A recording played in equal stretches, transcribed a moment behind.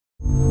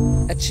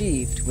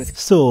Achieved with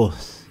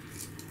Source.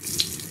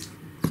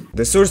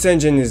 The Source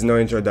engine is no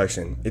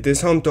introduction. It is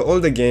home to all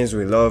the games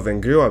we love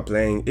and grew up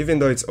playing, even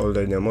though it's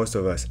older than most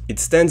of us. It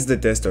stands the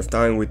test of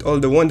time with all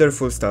the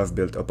wonderful stuff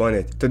built upon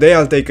it. Today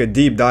I'll take a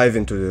deep dive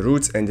into the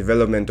roots and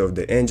development of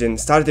the engine,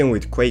 starting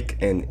with Quake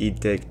and id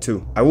Tech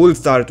 2. I will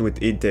start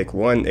with id Tech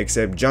 1,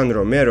 except John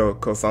Romero,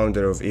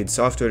 co-founder of id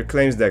Software,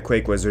 claims that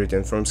Quake was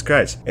written from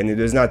scratch, and it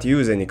does not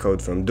use any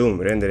code from Doom,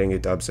 rendering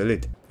it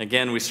obsolete.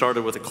 Again, we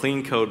started with a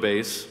clean code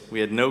base. We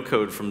had no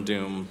code from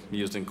Doom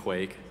used in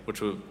Quake,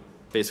 which was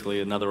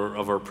basically another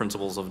of our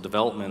principles of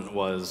development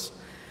was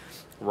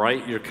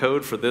write your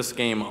code for this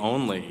game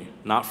only,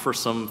 not for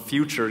some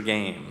future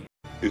game.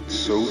 It's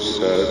so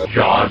sad.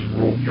 John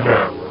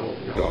Romero.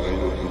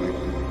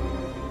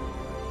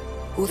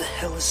 who the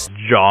hell is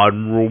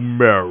John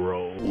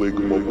Romero. Lick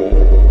my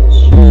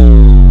balls.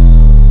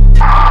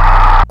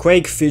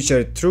 Quake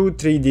featured true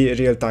 3D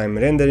real-time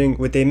rendering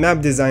with a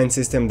map design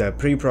system that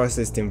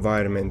pre-processed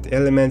environment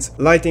elements,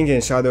 lighting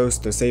and shadows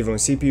to save on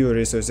CPU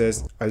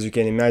resources. As you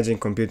can imagine,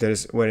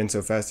 computers weren't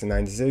so fast in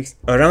 '96.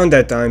 Around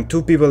that time,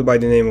 two people by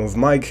the name of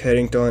Mike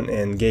Harrington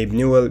and Gabe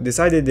Newell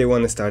decided they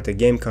want to start a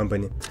game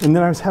company. And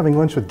then I was having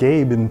lunch with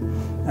Gabe and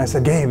I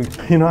said, Gabe,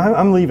 you know,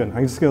 I'm leaving.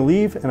 I'm just going to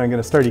leave and I'm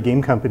going to start a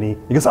game company.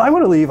 He goes, I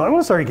want to leave. I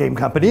want to start a game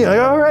company. Like,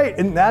 all right.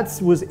 And that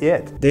was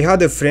it. They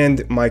had a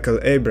friend, Michael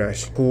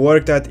Abrash, who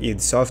worked at id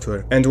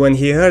Software, and when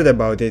he heard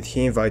about it,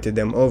 he invited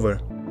them over.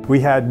 We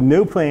had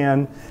no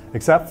plan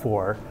except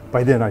for,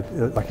 by then,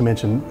 like I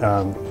mentioned,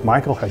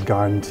 Michael had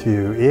gone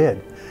to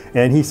id.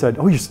 And he said,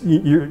 oh,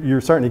 you're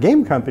starting a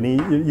game company.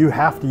 You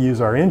have to use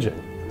our engine.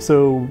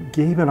 So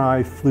Gabe and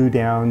I flew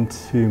down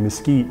to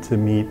Mesquite to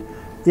meet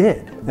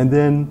id. And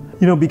then,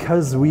 you know,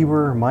 because we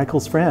were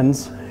Michael's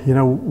friends, you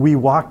know, we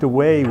walked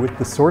away with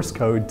the source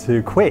code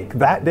to Quake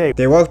that day.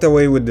 They walked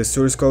away with the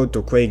source code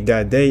to Quake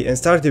that day and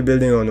started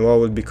building on what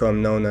would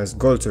become known as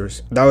Gold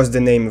Source. That was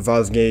the name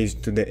Valve gave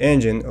to the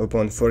engine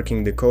upon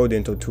forking the code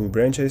into two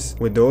branches,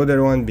 with the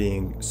other one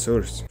being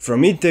Source.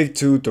 From id Tech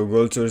 2 to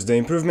Gold Source, the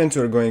improvements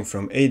were going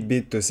from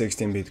 8-bit to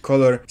 16-bit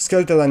color,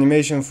 skeletal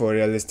animation for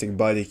realistic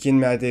body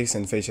kinematics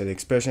and facial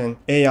expression,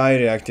 AI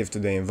reactive to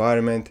the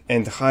environment,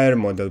 and higher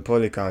model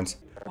polygons.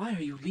 Why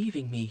are you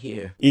leaving me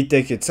here? id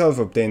Tech itself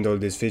obtained all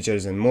these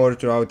features and more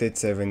throughout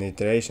its 7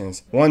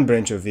 iterations. One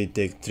branch of id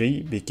Tech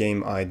 3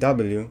 became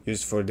IW,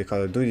 used for the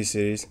Call of Duty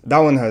series. That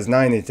one has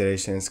 9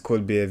 iterations,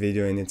 could be a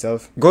video in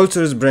itself. Gold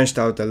Source branched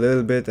out a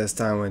little bit as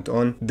time went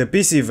on. The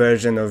PC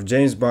version of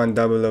James Bond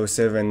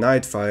 007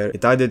 Nightfire,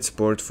 it added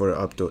support for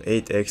up to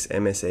 8x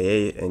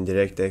MSAA and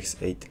DirectX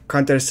 8.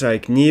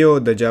 Counter-Strike Neo,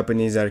 the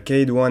Japanese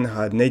arcade one,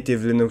 had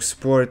native Linux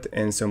support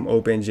and some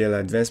OpenGL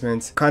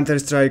advancements.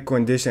 Counter-Strike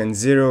Condition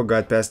Zero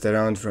got passed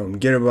around from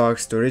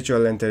Gearbox to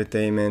Ritual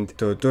Entertainment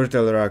to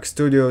Turtle Rock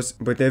Studios,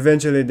 but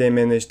eventually they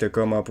managed to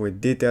come up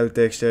with detailed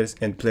textures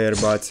and player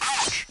bots.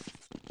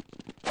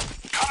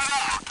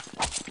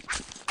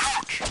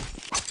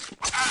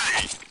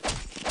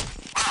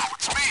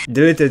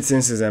 Deleted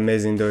Scenes is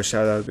amazing though,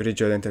 shout out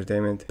Ritual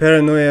Entertainment.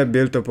 Paranoia,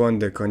 built upon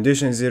the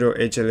Condition Zero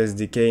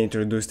HLSDK,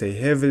 introduced a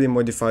heavily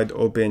modified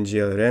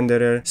OpenGL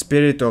renderer.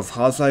 Spirit of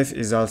Half-Life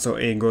is also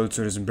a Gold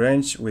Source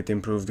branch with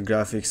improved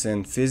graphics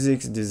and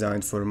physics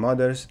designed for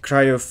modders.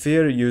 Cry of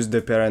Fear used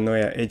the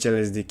Paranoia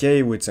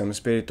HLSDK with some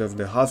Spirit of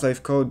the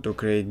Half-Life code to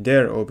create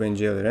their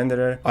OpenGL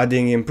renderer,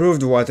 adding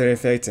improved water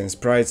effects and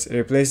sprites,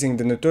 replacing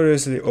the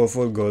notoriously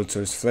awful Gold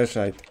Source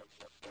flashlight.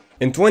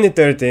 In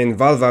 2013,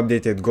 Valve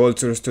updated Gold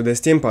Source to the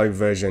Steampunk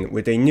version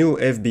with a new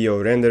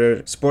FBO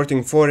renderer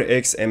sporting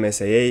 4x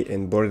MSAA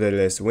and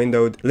borderless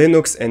windowed,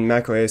 Linux and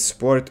macOS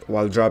support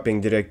while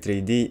dropping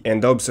Direct3D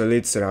and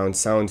obsolete surround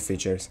sound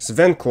features.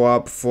 Sven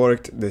Co-op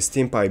forked the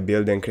Steampunk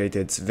build and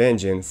created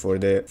Svengen for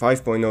the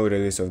 5.0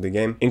 release of the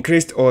game,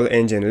 increased all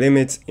engine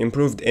limits,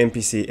 improved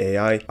NPC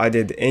AI,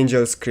 added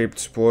AngelScript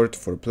support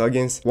for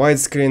plugins,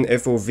 widescreen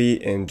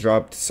FOV and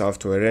dropped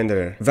software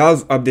renderer.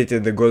 Valve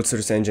updated the Gold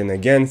Source engine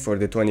again for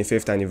the 25th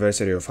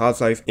anniversary of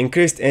Half-Life,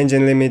 increased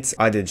engine limits,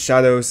 added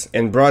shadows,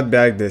 and brought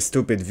back the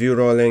stupid view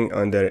rolling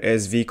under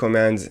SV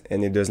commands,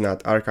 and it does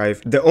not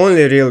archive. The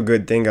only real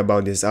good thing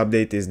about this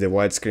update is the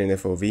widescreen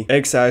FOV.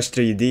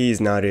 X-3D is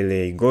not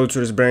really a Gold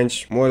Source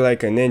branch, more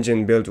like an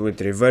engine built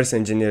with reverse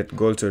engineered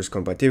Gold Source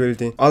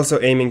compatibility, also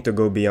aiming to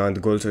go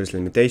beyond Gold Source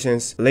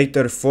limitations,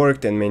 later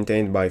forked and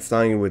maintained by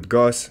Flying with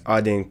Goss,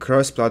 adding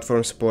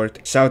cross-platform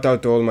support. Shout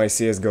out to all my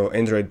CSGO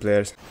Android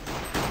players.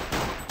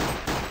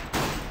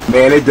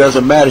 Man, it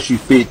doesn't matter if she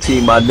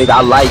 15, my nigga.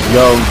 I like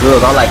young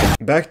girls. I like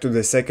it. Back to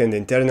the second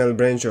internal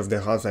branch of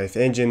the Half-Life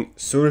engine,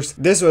 Source.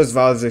 This was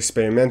Valve's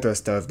experimental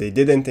stuff they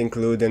didn't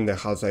include in the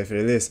Half-Life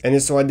release, and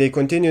it's what they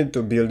continued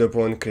to build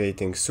upon,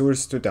 creating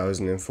Source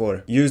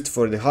 2004. Used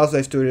for the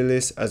Half-Life 2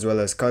 release, as well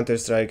as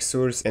Counter-Strike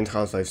Source and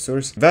Half-Life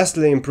Source.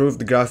 Vastly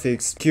improved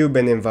graphics, cube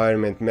and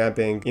environment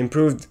mapping,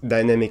 improved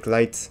dynamic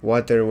light,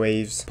 water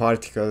waves,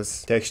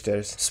 particles,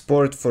 textures,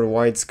 support for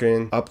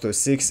widescreen, up to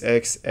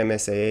 6x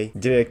MSAA,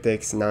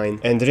 DirectX 9,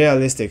 and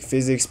realistic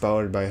physics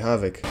powered by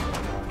Havok.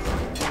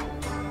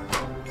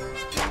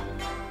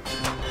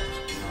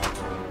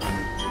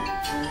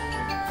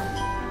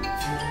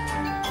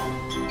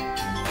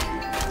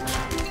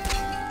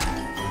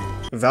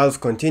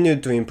 Valve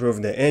continued to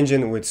improve the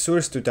engine with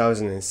Source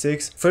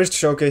 2006, first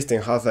showcased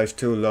in Half-Life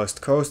 2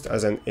 Lost Coast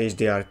as an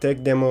HDR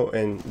tech demo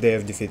and Day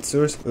of Defeat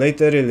Source,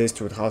 later released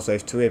with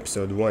Half-Life 2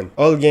 Episode 1.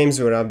 All games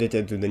were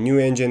updated to the new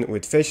engine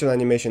with facial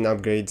animation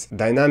upgrades,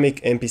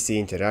 dynamic NPC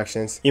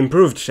interactions,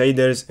 improved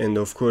shaders, and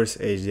of course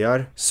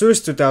HDR. Source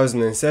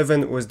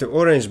 2007 was the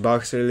orange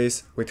box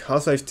release with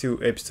Half-Life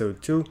 2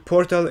 Episode 2,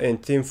 Portal,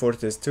 and Team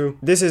Fortress 2.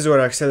 This is where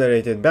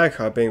accelerated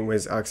backhopping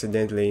was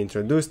accidentally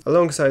introduced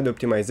alongside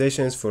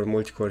optimizations for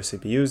multi-core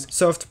CPUs,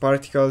 soft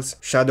particles,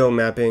 shadow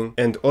mapping,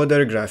 and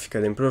other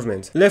graphical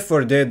improvements. Left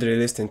 4 Dead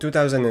released in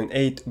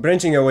 2008,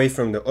 branching away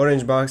from the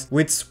orange box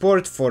with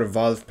support for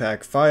Valve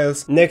Pack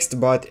files,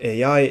 NextBot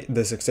AI,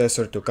 the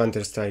successor to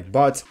Counter-Strike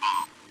bots.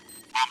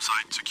 Bomb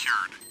site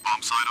secured.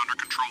 Bomb site under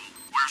control.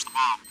 Where's the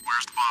bomb?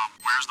 Where's the bomb?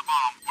 Where's the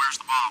bomb? Where's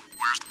the bomb?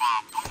 Where's the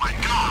bomb? Oh my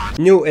god!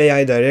 New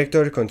AI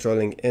director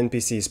controlling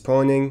NPC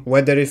spawning,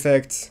 weather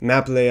effects,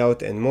 map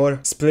layout and more,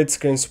 split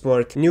screen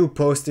support, new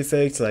post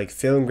effects like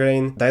film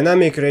grain,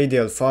 dynamic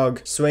radial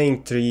fog,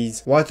 swaying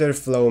trees, water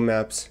flow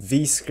maps,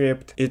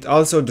 VScript. It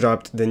also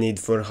dropped the need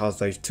for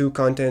Half-Life 2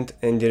 content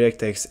and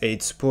DirectX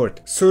 8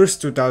 support. Source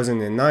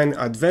 2009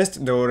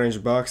 advanced the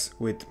orange box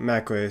with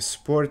macOS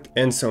support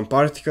and some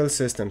particle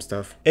system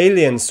stuff.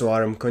 Alien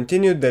Swarm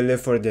continued the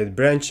Left 4 Dead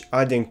branch,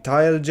 adding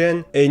Tile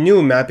Gen, a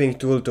new mapping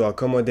tool to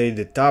accommodate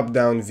the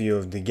top-down view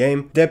of the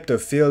game, depth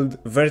of field,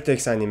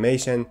 vertex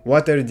animation,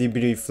 water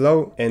debris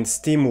flow, and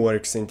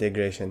Steamworks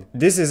integration.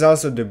 This is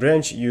also the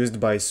branch used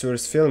by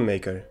Source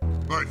Filmmaker.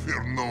 I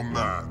fear no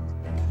man,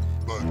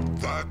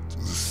 but that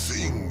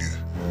thing,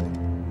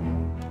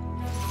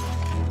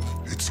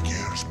 it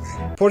scares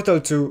me.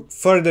 Portal 2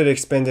 further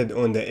expanded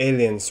on the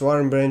Alien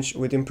Swarm branch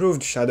with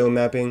improved shadow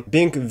mapping,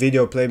 Bing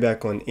video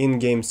playback on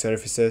in-game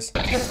surfaces,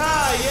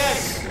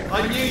 Yes!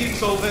 I knew you'd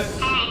solve it.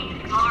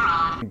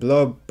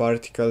 blob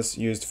particles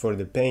used for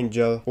the paint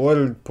gel,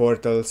 world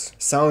portals,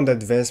 sound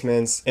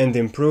advancements, and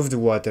improved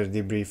water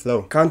debris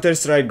flow.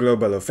 Counter-Strike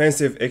Global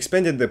Offensive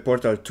expanded the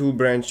Portal 2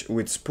 branch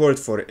with support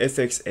for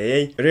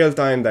FXAA,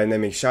 real-time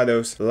dynamic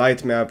shadows,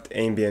 light-mapped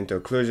ambient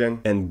occlusion,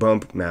 and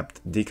bump-mapped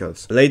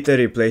decals, later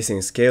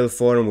replacing scale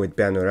form with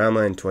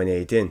panorama in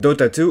 2018.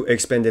 Dota 2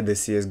 expanded the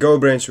CSGO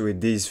branch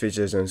with these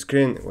features on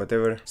screen,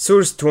 whatever.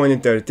 Source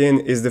 2013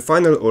 is the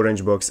final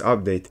orange box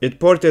update. It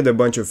ported a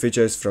bunch of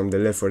features from the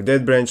Left 4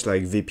 Dead branch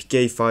like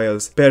VPK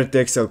files, paired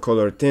texel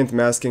color tint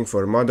masking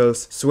for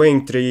models,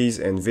 swaying trees,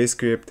 and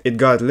VScript. It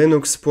got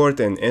Linux support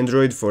and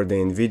Android for the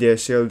Nvidia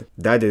Shield.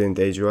 That didn't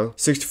age well.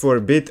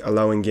 64-bit,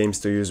 allowing games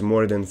to use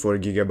more than 4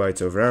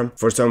 GB of RAM.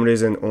 For some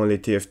reason only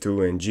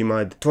TF2 and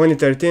Gmod.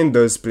 2013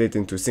 does split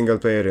into single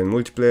player and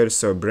multiplayer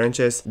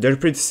sub-branches. They're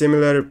pretty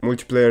similar.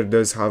 Multiplayer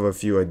does have a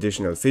few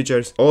additional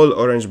features. All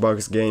orange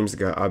box games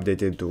got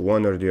updated to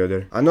one or the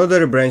other.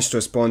 Another branch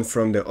to spawn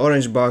from the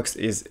orange box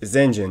is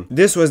Zengen.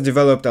 This was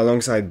developed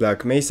alongside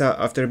Black Mesa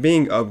after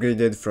being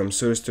upgraded from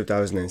Source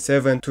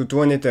 2007 to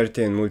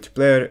 2013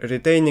 multiplayer,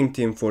 retaining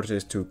Team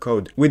Fortress 2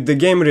 code. With the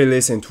game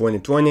release in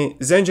 2020,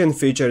 Zengen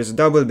features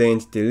double the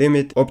entity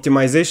limit,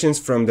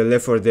 optimizations from the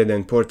Left 4 Dead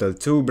and Portal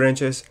 2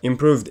 branches,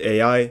 improved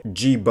AI,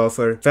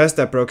 G-buffer, fast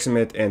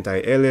approximate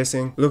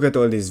anti-aliasing. Look at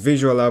all these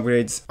visual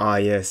upgrades. Ah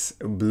yes,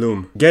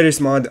 Bloom. Garry's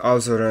Mod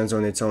also runs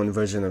on its own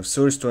version of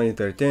Source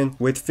 2013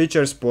 with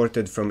features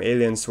ported from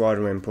Alien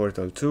Swarm and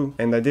Portal 2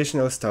 and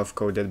additional stuff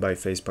coded by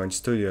Facepunch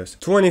Studios.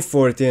 2014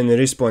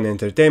 Respawn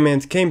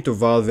Entertainment came to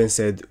Valve and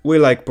said, "We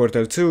like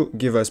Portal 2,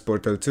 give us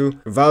Portal 2.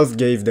 Valve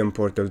gave them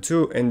Portal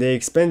 2 and they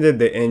expanded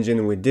the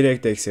engine with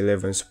DirectX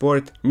 11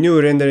 support,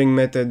 new rendering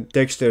method,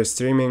 texture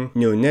streaming,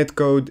 new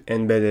netcode,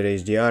 and better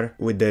HDR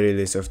with the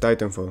release of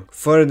Titanfall.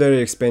 Further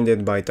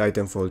expanded by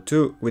Titanfall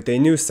 2 with a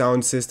new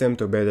sound system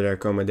to better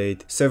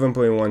accommodate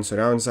 7.1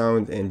 surround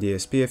sound and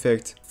DSP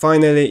effects.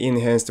 Finally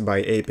enhanced by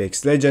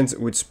Apex Legends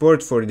with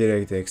support for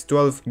DirectX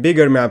 12,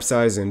 bigger map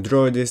size and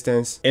draw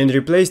distance, and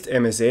replaced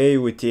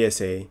MSAA with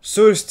TSA.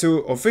 Source 2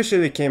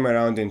 officially came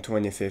around in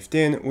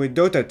 2015 with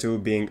Dota 2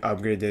 being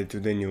upgraded to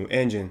the new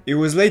engine. It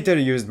was later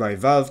used by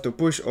Valve to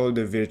push all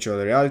the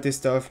virtual reality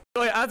stuff.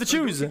 I have to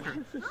choose.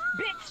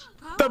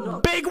 The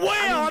big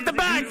whale at the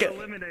back!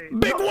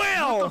 Big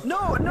whale!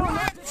 No!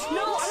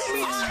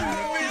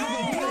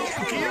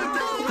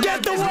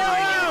 Get the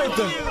whale out!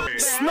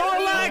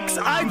 Snorlax,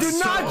 I do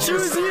not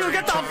choose you!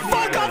 Get the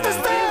fuck off the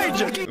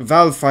stage!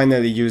 Valve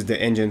finally used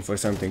the engine for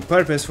something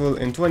purposeful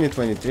in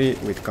 2023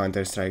 with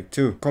Counter-Strike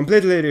 2.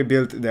 Completely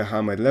rebuilt the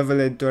Hammer level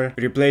editor,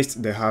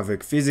 replaced the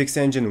Havoc physics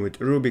engine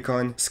with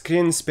Rubicon,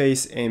 screen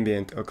space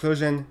ambient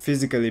occlusion,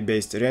 physically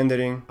based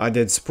rendering,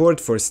 added support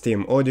for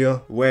Steam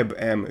Audio,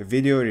 WebM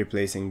video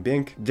replacing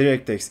Bing,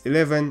 DirectX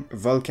 11,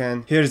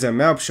 Vulkan. Here's a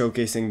map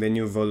showcasing the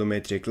new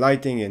volumetric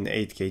lighting and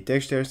 8K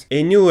textures,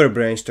 a newer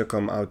branch to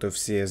come out of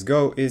CS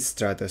CSGO is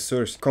Strata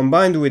Source.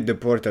 Combined with the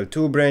Portal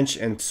 2 branch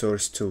and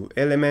Source 2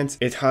 elements,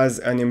 it has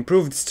an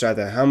improved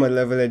Strata Hammer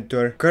level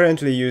editor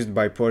currently used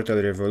by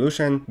Portal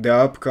Revolution, the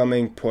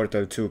upcoming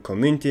Portal 2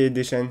 Community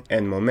Edition,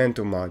 and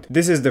Momentum mod.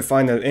 This is the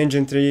final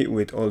engine tree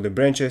with all the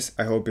branches.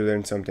 I hope you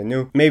learned something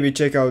new. Maybe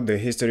check out the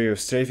history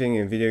of strafing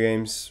in video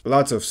games.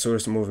 Lots of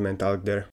source movement out there.